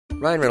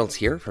Ryan Reynolds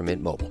here from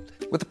Mint Mobile.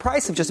 With the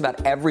price of just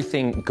about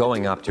everything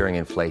going up during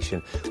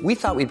inflation, we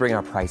thought we'd bring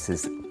our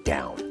prices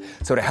down.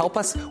 So to help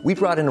us, we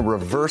brought in a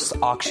reverse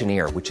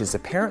auctioneer, which is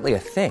apparently a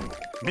thing.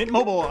 Mint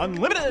Mobile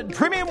Unlimited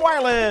Premium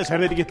Wireless. How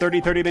to get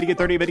 30, 30, bit to get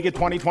 30, bit to get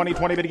 20, 20,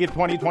 20, bit to get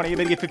 20, 20,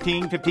 bit to get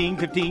 15, 15,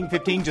 15,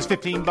 15, just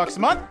 $15 a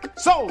month?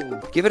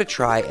 Sold! Give it a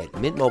try at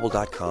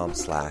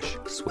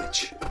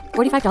mintmobile.com/switch.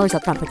 $45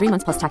 up front for 3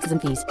 months plus taxes and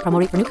fees. Promo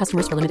rate for new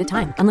customers for limited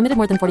time. Unlimited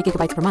more than 40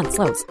 gigabytes per month.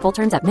 Slows full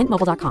terms at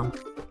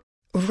mintmobile.com.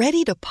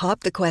 Ready to pop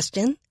the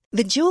question?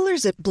 The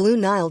jewelers at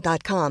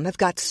BlueNile.com have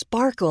got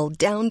sparkle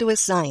down to a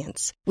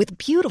science with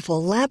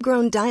beautiful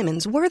lab-grown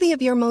diamonds worthy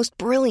of your most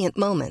brilliant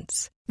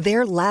moments.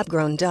 Their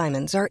lab-grown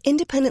diamonds are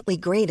independently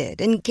graded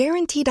and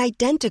guaranteed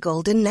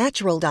identical to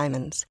natural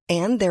diamonds,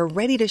 and they're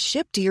ready to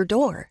ship to your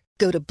door.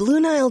 Go to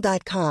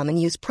BlueNile.com and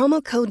use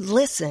promo code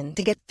LISTEN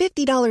to get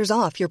 $50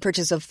 off your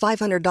purchase of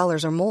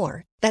 $500 or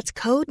more. That's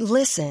code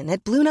LISTEN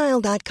at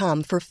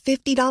BlueNile.com for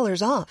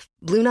 $50 off.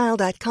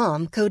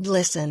 BlueNile.com, code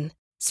LISTEN.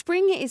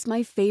 Spring is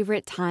my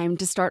favorite time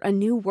to start a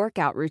new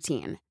workout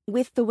routine.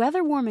 With the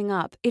weather warming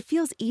up, it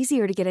feels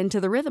easier to get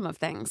into the rhythm of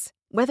things.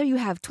 Whether you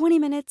have 20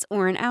 minutes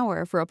or an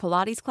hour for a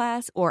Pilates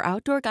class or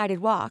outdoor guided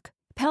walk,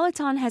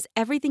 Peloton has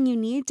everything you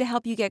need to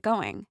help you get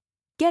going.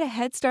 Get a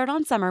head start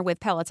on summer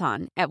with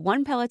Peloton at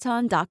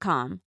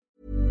onepeloton.com.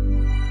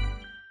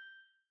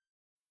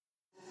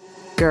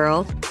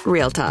 Girl,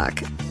 real talk.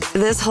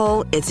 This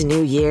whole "it's a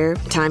new year,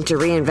 time to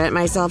reinvent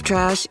myself"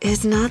 trash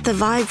is not the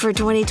vibe for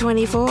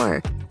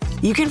 2024.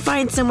 You can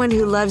find someone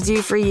who loves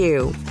you for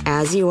you,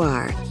 as you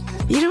are.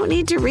 You don't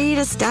need to read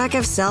a stack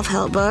of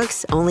self-help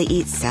books, only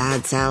eat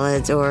sad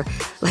salads, or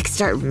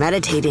start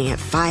meditating at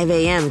 5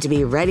 a.m. to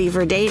be ready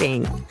for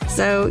dating.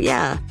 So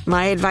yeah,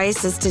 my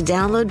advice is to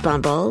download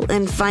Bumble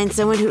and find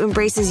someone who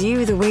embraces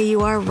you the way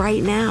you are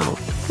right now.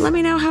 Let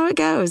me know how it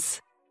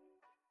goes.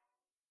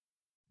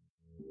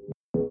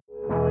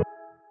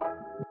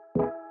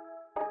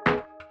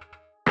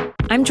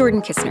 I'm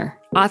Jordan Kistner,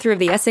 author of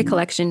the essay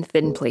collection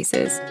Thin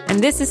Places, and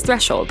this is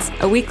Thresholds,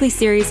 a weekly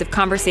series of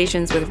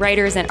conversations with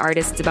writers and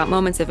artists about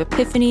moments of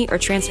epiphany or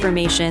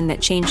transformation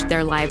that changed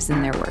their lives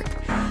and their work.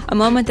 A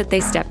moment that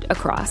they stepped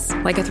across,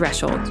 like a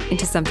threshold,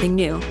 into something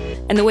new,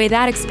 and the way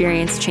that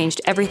experience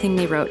changed everything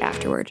they wrote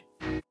afterward.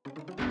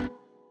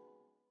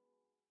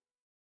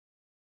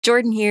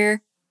 Jordan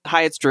here.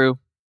 Hi, it's Drew.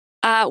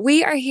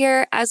 We are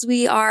here as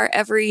we are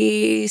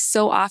every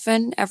so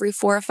often, every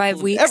 4 or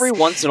 5 weeks. Every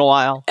once in a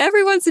while.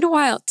 Every once in a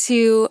while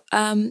to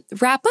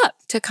wrap up,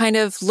 to kind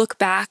of look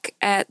back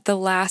at the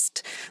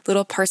last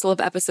little parcel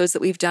of episodes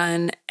that we've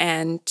done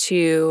and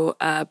to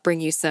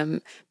bring you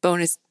some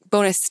bonus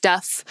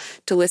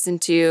stuff to listen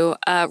to.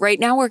 Right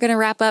now, we're going to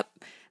wrap up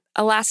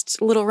a last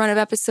little run of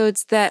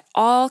episodes that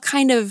all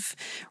kind of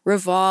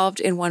revolved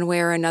in one way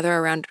or another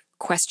around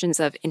questions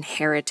of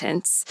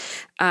inheritance,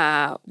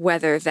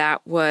 whether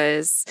that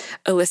was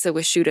Alyssa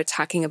Washuta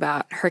talking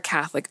about her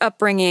Catholic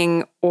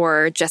upbringing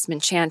or Jessamine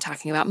Chan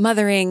talking about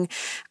mothering.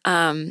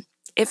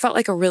 It felt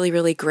like a really,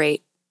 really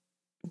great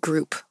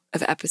group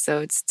of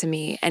episodes to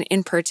me. And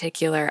in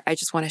particular, I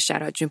just want to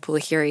shout out June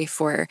Lahiri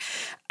for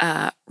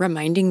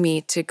reminding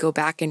me to go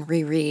back and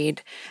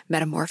reread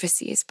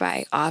Metamorphoses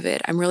by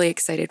Ovid. I'm really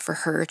excited for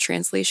her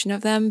translation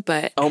of them.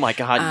 But oh my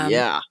God,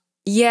 yeah.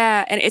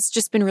 Yeah, and it's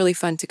just been really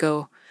fun to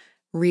go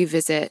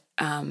revisit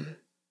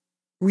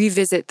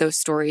those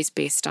stories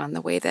based on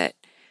the way that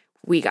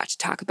we got to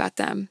talk about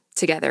them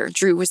together.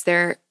 Drew, was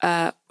there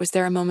a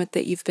moment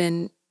that you've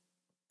been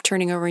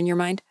turning over in your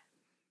mind?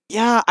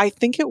 Yeah, I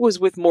think it was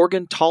with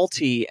Morgan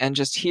Talty, and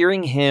just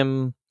hearing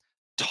him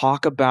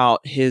talk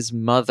about his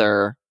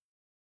mother.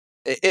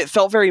 It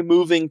felt very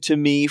moving to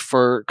me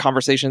for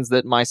conversations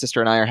that my sister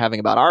and I are having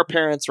about our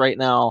parents right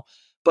now,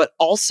 but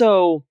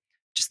also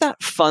just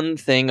that fun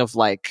thing of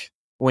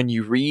when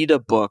you read a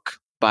book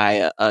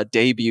by a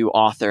debut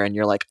author and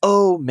you're like,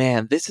 oh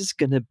man, this is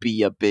going to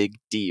be a big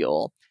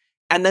deal.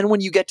 And then when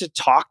you get to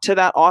talk to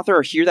that author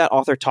or hear that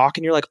author talk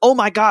and you're like, oh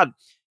my God,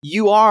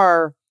 you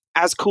are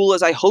as cool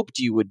as I hoped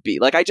you would be.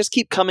 I just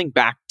keep coming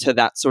back to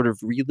that sort of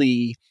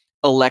really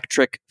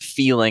electric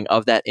feeling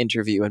of that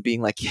interview and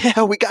being like,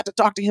 yeah, we got to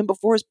talk to him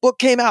before his book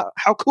came out.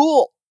 How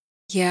cool.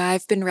 Yeah,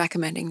 I've been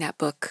recommending that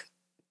book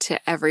to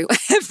everyone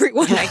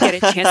I get a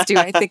chance to.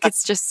 I think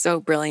it's just so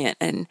brilliant,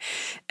 and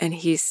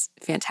he's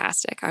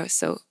fantastic. I was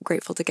so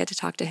grateful to get to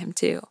talk to him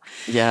too.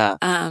 Yeah.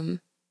 All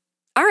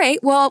right.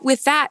 Well,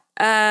 with that,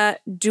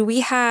 do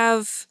we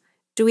have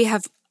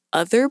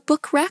other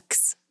book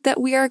recs that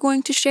we are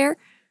going to share?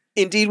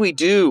 Indeed, we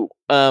do.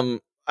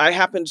 I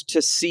happened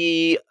to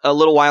see a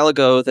little while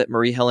ago that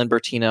Marie-Helene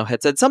Bertino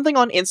had said something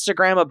on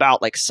Instagram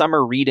about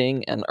summer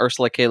reading and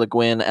Ursula K. Le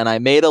Guin, and I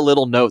made a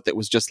little note that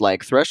was just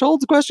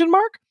thresholds ?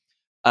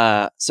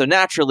 So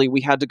naturally, we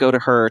had to go to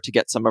her to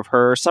get some of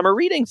her summer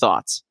reading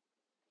thoughts.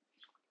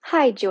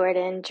 Hi,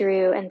 Jordan,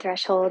 Drew, and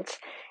Thresholds.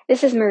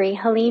 This is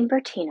Marie-Helene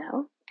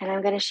Bertino, and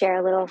I'm going to share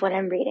a little of what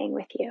I'm reading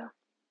with you.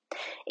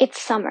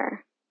 It's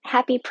summer.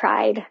 Happy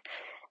Pride.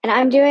 And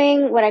I'm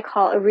doing what I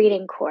call a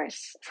reading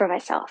course for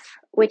myself,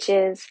 which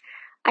is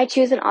I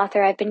choose an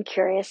author I've been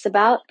curious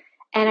about,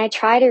 and I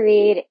try to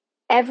read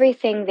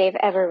everything they've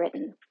ever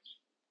written.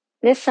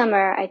 This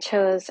summer, I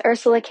chose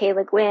Ursula K.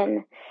 Le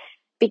Guin,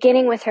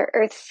 beginning with her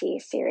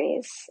Earthsea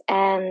series,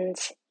 and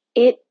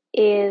it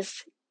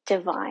is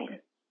divine.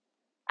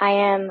 I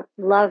am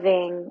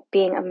loving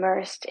being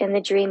immersed in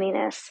the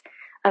dreaminess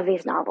of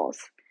these novels.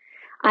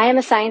 I am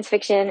a science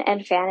fiction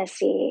and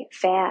fantasy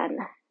fan,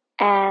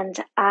 and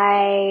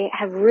I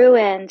have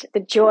ruined the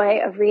joy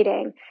of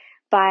reading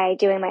by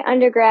doing my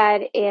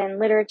undergrad in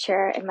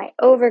literature and my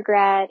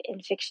overgrad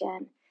in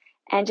fiction,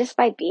 and just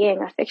by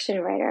being a fiction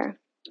writer,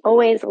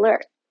 always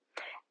alert.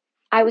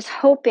 I was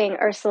hoping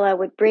Ursula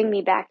would bring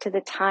me back to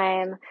the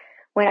time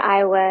when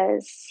I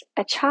was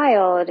a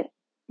child,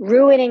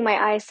 ruining my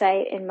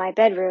eyesight in my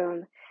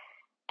bedroom,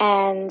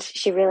 and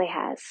she really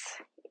has.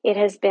 It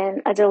has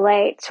been a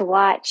delight to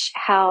watch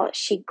how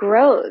she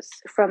grows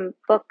from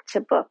book to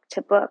book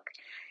to book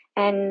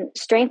and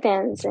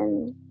strengthens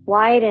and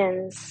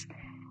widens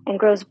and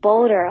grows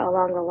bolder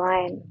along the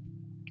line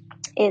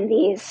in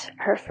these,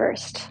 her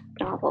first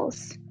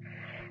novels.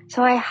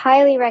 So I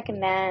highly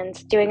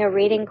recommend doing a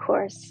reading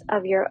course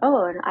of your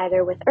own,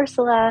 either with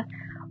Ursula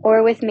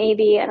or with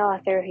maybe an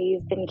author who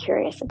you've been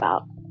curious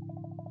about.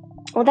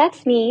 Well,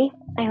 that's me.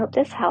 I hope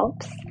this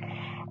helps.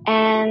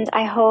 And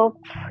I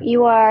hope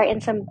you are in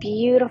some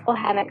beautiful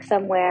hammock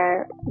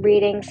somewhere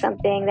reading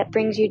something that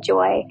brings you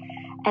joy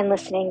and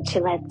listening to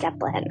Led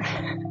Zeppelin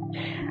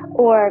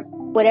or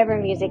whatever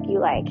music you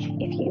like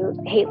if you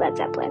hate Led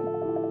Zeppelin,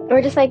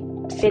 or just like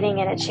sitting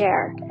in a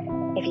chair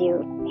if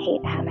you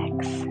hate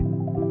hammocks.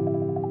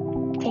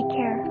 Take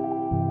care.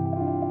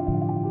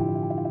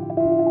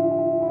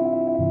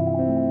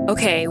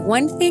 Okay,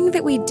 one thing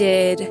that we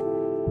did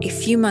a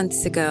few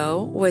months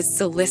ago was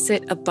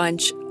solicit a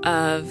bunch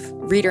of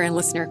reader and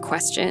listener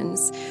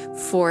questions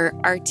for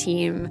our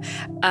team.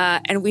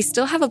 And we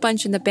still have a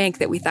bunch in the bank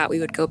that we thought we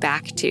would go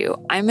back to.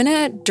 I'm going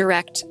to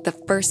direct the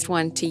first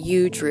one to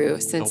you, Drew,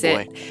 since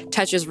it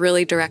touches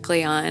really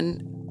directly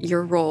on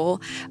your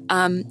role.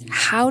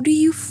 How do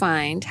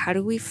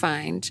we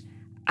find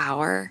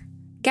our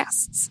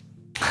guests?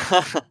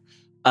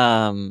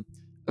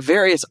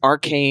 Various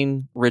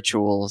arcane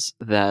rituals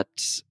that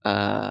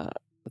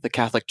the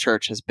Catholic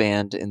Church has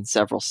banned in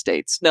several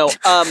states. No,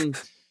 I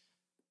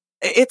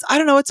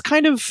don't know. It's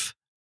kind of,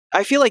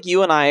 I feel like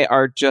you and I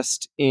are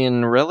just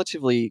in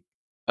relatively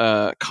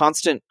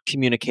constant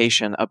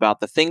communication about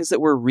the things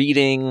that we're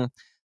reading,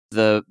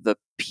 the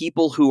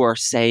people who are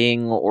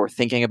saying or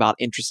thinking about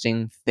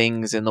interesting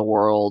things in the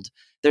world.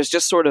 There's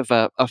just sort of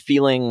a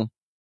feeling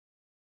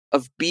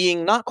of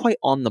being not quite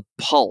on the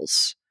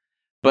pulse,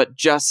 but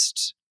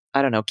just,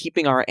 I don't know,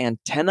 keeping our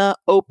antenna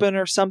open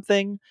or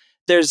something.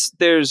 There's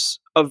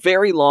a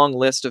very long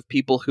list of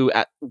people who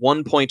at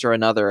one point or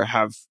another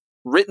have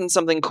written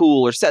something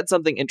cool or said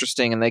something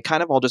interesting, and they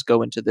kind of all just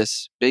go into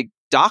this big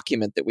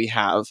document that we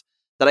have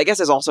that I guess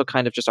is also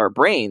kind of just our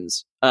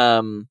brains.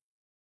 And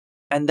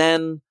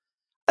then,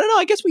 I don't know,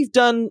 I guess we've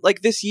done,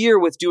 like this year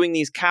with doing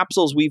these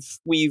capsules,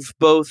 we've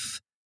both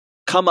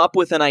come up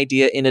with an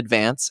idea in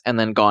advance and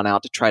then gone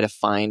out to try to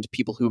find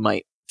people who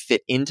might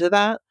fit into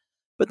that.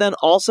 But then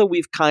also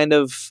we've kind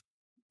of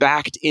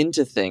backed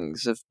into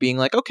things of being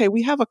like, okay,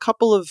 we have a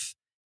couple of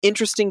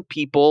interesting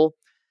people.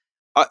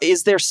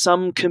 Is there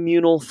some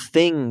communal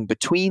thing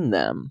between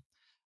them?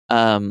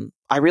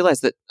 I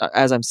realize that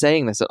as I'm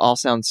saying this, it all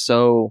sounds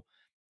so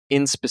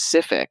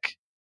inspecific,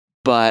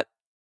 but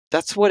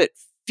that's what it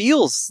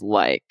feels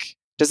like.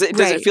 Does it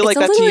feel like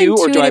that to you? Intuitive.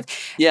 Or do I?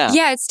 Yeah.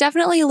 Yeah, it's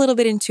definitely a little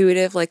bit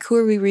intuitive. Like, who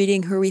are we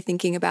reading? Who are we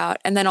thinking about?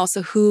 And then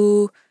also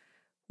who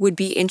would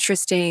be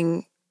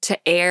interesting to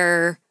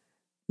air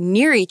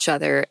near each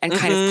other and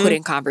kind of put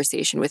in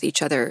conversation with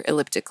each other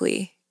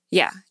elliptically.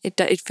 Yeah,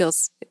 it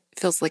feels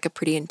like a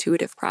pretty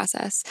intuitive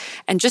process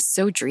and just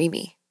so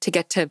dreamy to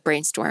get to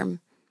brainstorm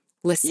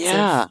lists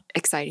of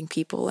exciting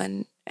people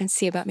and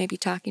see about maybe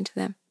talking to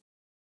them.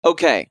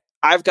 Okay,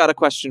 I've got a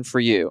question for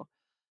you.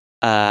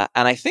 And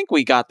I think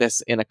we got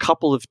this in a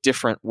couple of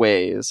different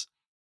ways.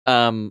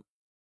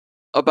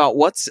 About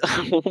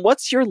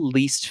what's your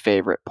least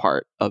favorite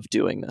part of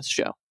doing this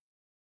show?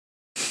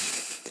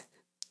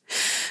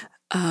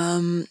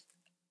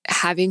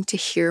 Having to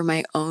hear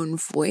my own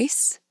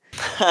voice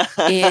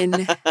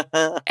in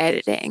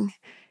editing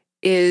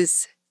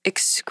is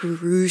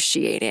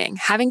excruciating.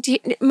 Having to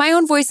my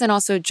own voice and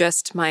also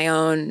just my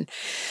own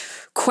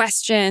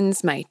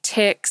questions, my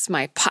tics,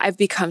 I've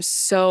become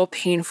so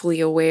painfully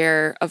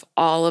aware of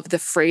all of the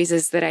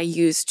phrases that I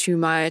use too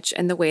much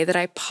and the way that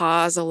I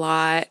pause a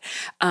lot.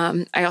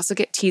 I also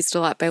get teased a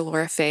lot by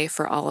Laura Faye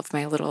for all of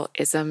my little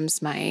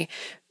isms, my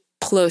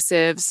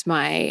plosives,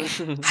 my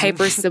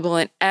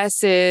hypersibilant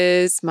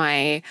S's,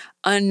 my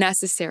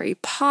unnecessary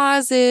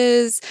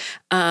pauses,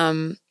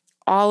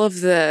 all of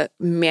the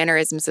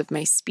mannerisms of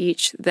my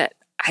speech that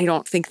I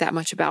don't think that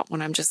much about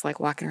when I'm just like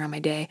walking around my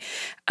day.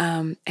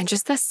 And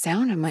just the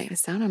sound of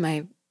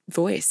my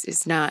voice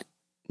is not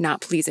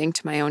pleasing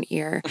to my own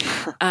ear.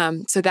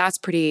 So that's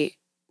pretty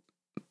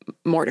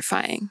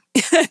mortifying.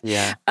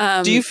 Yeah.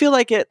 Do you feel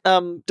like it,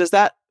 does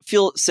that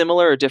feel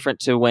similar or different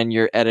to when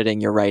you're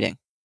editing your writing?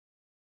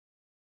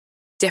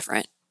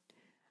 Different.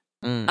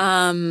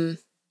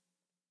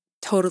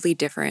 Totally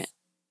different.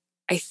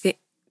 I think,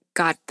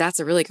 God, that's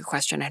a really good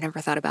question. I never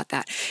thought about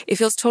that. It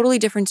feels totally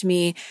different to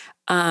me.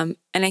 And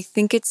I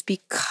think it's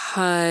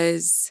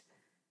because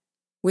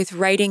with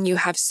writing, you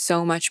have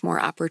so much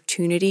more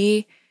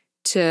opportunity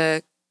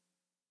to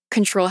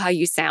control how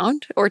you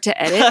sound or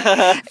to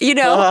edit,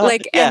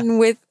 and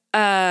with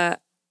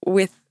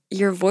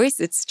your voice,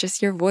 it's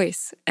just your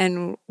voice.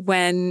 And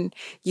when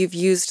you've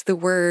used the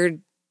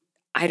word,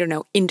 I don't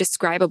know,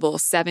 indescribable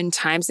 7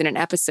 times in an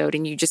episode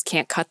and you just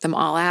can't cut them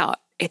all out,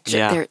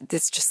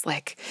 it's just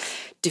like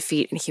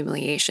defeat and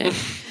humiliation.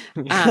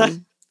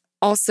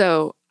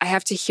 Also, I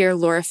have to hear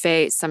Laura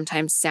Faye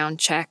sometimes sound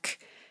check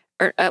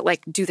or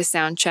do the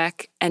sound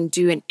check and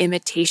do an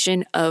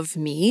imitation of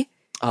me.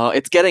 Oh,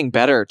 it's getting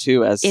better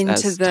too as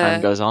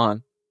time goes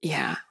on.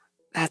 Yeah,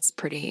 that's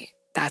pretty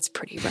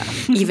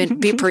rough.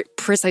 Even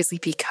precisely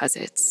because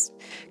it's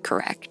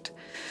correct.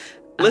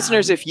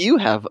 Listeners, if you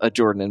have a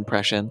Jordan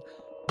impression,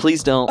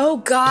 please don't. Oh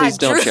God, please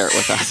don't share it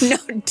with us.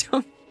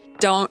 No,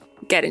 don't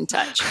get in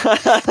touch.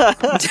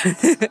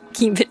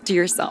 Keep it to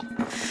yourself.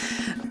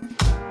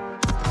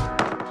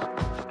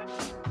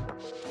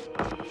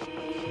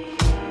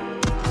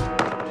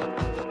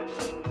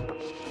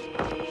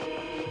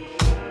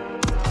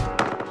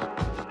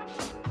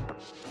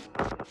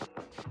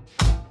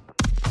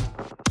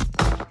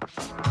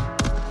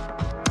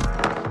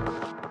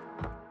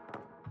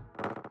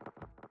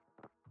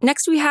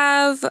 Next, we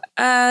have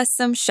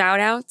some shout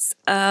outs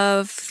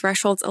of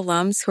Threshold's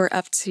alums who are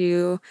up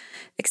to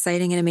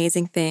exciting and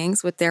amazing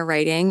things with their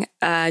writing.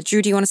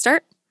 Drew, do you want to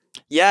start?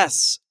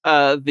 Yes.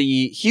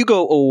 The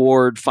Hugo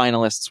Award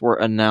finalists were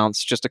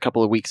announced just a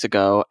couple of weeks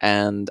ago,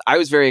 and I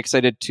was very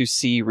excited to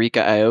see Rika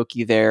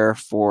Aoki there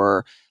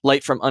for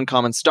Light from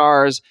Uncommon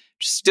Stars.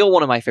 Still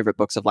one of my favorite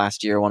books of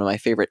last year, one of my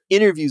favorite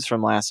interviews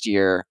from last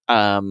year.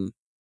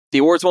 The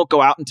awards won't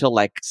go out until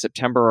like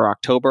September or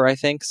October, I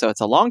think. So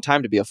it's a long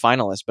time to be a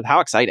finalist, but how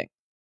exciting.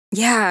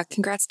 Yeah,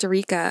 congrats to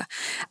Rika.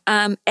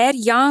 Ed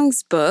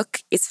Yong's book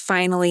is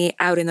finally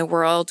out in the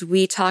world.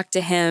 We talked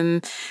to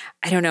him,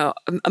 I don't know,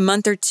 a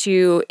month or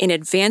two in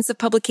advance of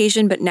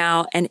publication, but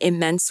now An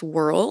Immense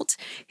World.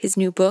 His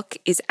new book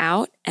is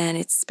out and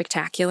it's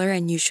spectacular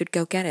and you should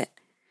go get it.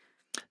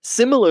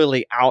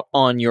 Similarly out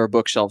on your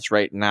bookshelves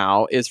right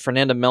now is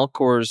Fernanda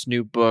Melchor's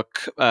new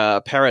book,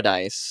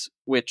 Paradise,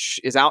 which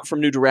is out from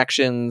New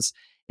Directions.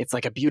 It's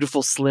like a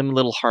beautiful, slim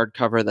little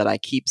hardcover that I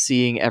keep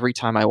seeing every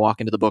time I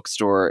walk into the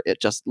bookstore. It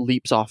just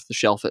leaps off the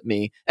shelf at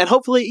me, and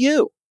hopefully at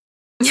you.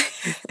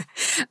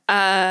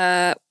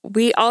 I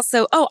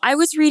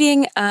was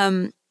reading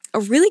a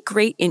really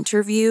great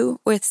interview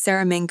with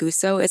Sarah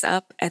Manguso is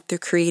up at The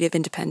Creative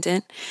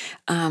Independent,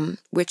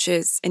 which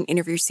is an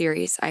interview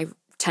series I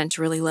tend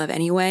to really love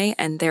anyway.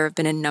 And there have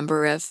been a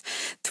number of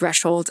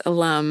Threshold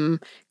alum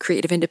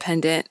Creative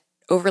Independent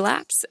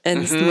overlaps,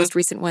 and it's the most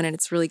recent one, and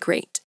it's really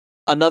great.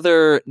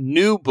 Another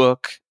new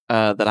book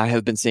that I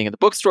have been seeing at the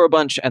bookstore a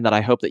bunch and that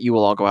I hope that you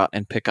will all go out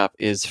and pick up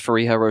is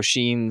Fariha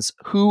Roshin's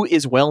Who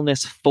is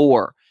Wellness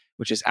For?,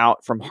 which is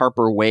out from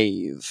Harper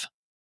Wave.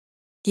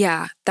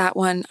 Yeah, that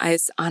one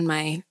is on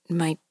my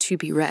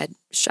to-be-read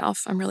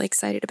shelf. I'm really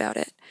excited about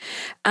it.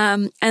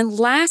 And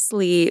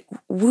lastly,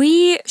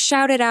 we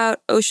shouted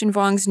out Ocean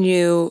Vuong's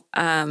new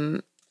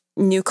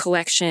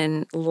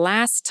collection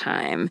last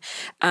time,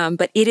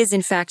 but it is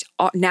in fact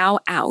now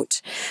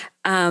out.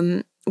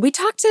 We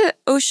talked to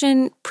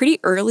Ocean pretty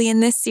early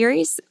in this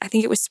series. I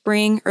think it was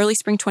early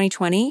spring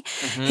 2020.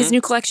 His new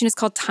collection is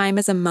called Time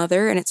as a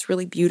Mother, and it's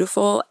really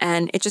beautiful.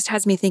 And it just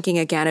has me thinking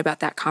again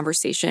about that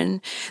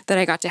conversation that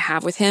I got to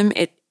have with him.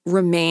 It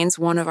remains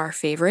one of our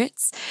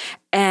favorites.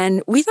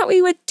 And we thought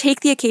we would take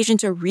the occasion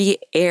to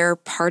re-air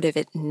part of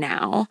it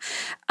now.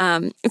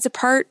 It's a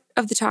part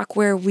of the talk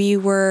where we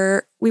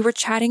were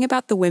chatting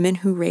about the women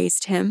who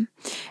raised him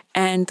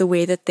and the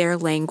way that their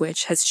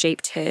language has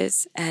shaped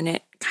his, and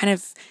it kind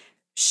of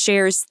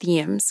shares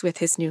themes with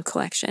his new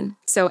collection.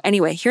 So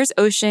anyway, here's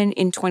Ocean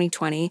in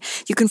 2020.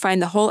 You can find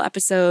the whole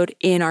episode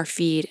in our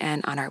feed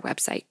and on our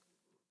website.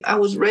 I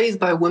was raised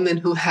by women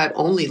who had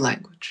only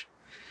language,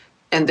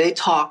 and they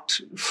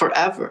talked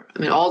forever. I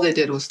mean, all they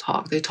did was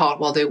talk. They talked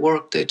while they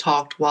worked. They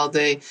talked while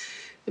they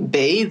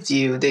bathed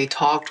you. They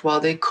talked while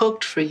they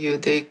cooked for you.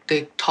 They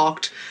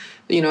talked,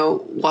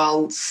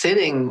 while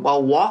sitting,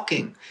 while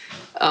walking.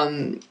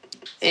 And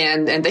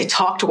they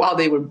talked while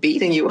they were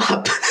beating you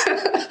up.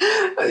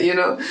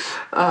 I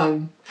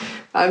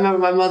remember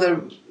my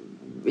mother,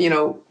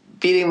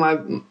 beating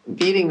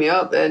me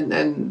up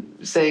and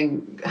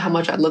saying how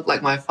much I looked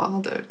like my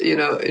father,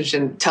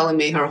 and telling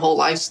me her whole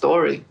life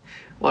story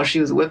while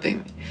she was whipping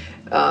me.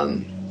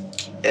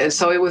 And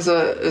so it's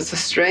a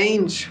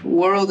strange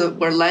world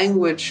where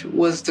language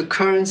was the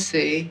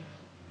currency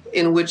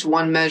in which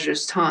one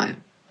measures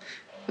time.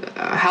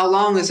 How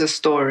long is a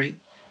story?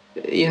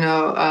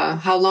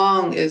 How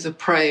long is a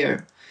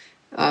prayer?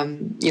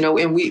 And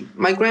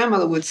my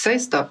grandmother would say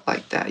stuff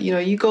like that.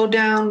 You go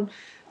down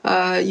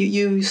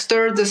you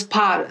stir this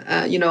pot,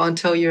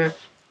 until you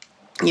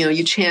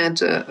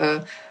chant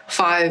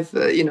 5,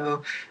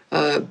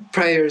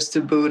 prayers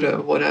to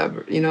Buddha,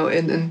 whatever,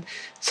 and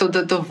so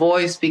that the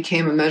voice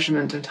became a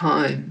measurement in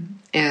time.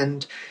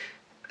 And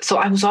so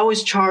I was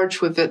always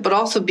charged with it, but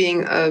also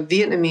being a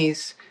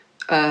Vietnamese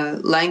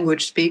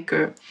language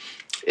speaker,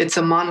 it's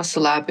a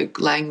monosyllabic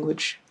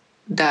language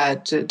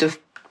that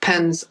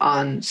depends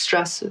on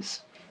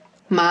stresses.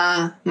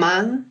 Ma,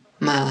 ma,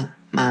 ma,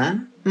 ma,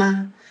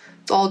 ma.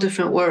 It's all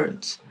different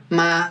words.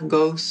 Ma,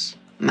 ghost.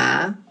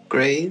 Ma,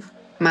 grave.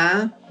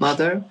 Ma,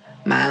 mother.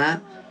 Ma,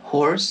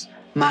 horse.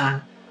 Ma,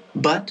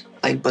 but,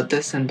 like but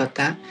this and but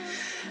that.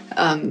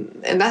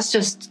 And that's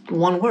just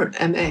one word,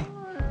 M-A.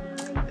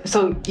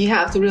 So you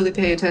have to really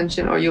pay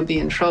attention or you'll be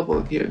in trouble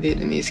if you're a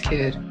Vietnamese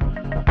kid.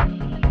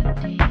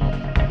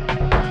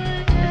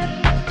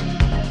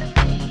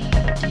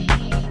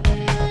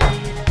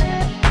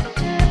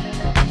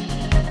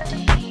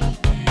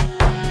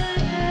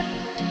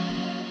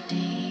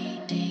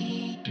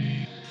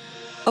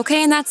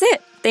 Okay, and that's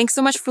it. Thanks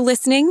so much for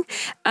listening.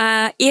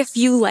 If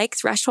you like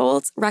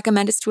Thresholds,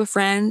 recommend us to a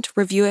friend,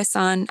 review us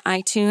on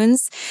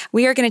iTunes.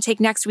 We are going to take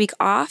next week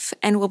off,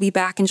 and we'll be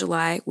back in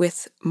July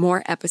with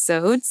more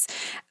episodes.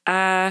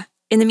 In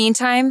the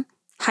meantime,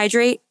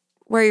 hydrate,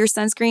 wear your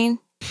sunscreen,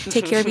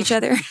 take care of each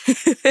other.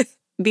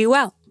 Be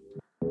well.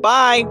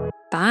 Bye.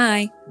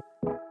 Bye.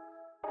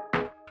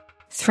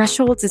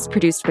 Thresholds is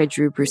produced by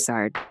Drew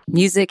Broussard.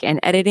 Music and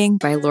editing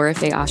by Laura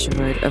Faye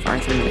Osherwood of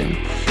Arthur Moon.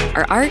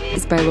 Our art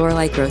is by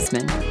Lorelei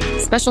Grossman.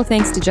 Special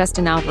thanks to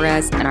Justin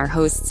Alvarez and our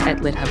hosts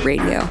at Lit Hub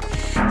Radio.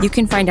 You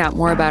can find out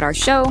more about our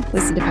show,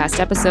 listen to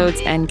past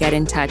episodes, and get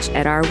in touch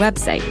at our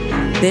website.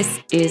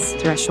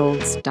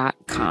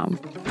 thisisthresholds.com.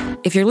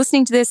 If you're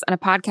listening to this on a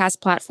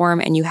podcast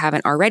platform and you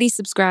haven't already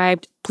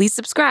subscribed, please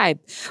subscribe.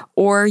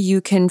 Or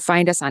you can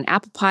find us on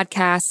Apple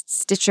Podcasts,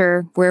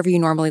 Stitcher, wherever you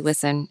normally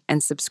listen,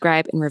 and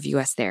subscribe and review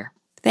us there.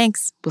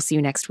 Thanks. We'll see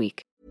you next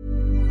week.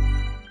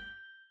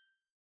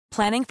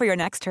 Planning for your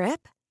next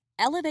trip?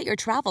 Elevate your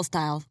travel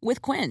style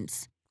with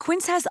Quince.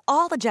 Quince has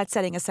all the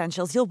jet-setting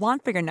essentials you'll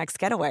want for your next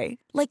getaway,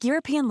 like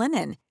European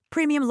linen,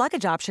 premium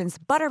luggage options,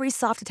 buttery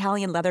soft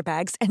Italian leather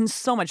bags, and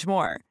so much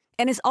more.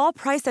 And is all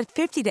priced at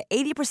 50 to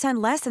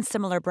 80% less than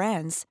similar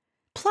brands.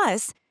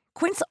 Plus,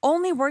 Quince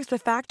only works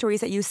with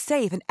factories that use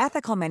safe and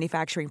ethical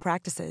manufacturing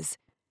practices.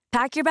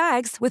 Pack your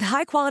bags with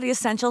high-quality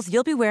essentials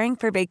you'll be wearing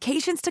for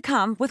vacations to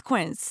come with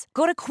Quince.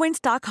 Go to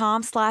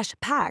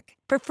quince.com/pack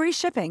for free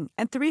shipping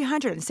and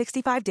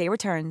 365-day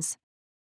returns.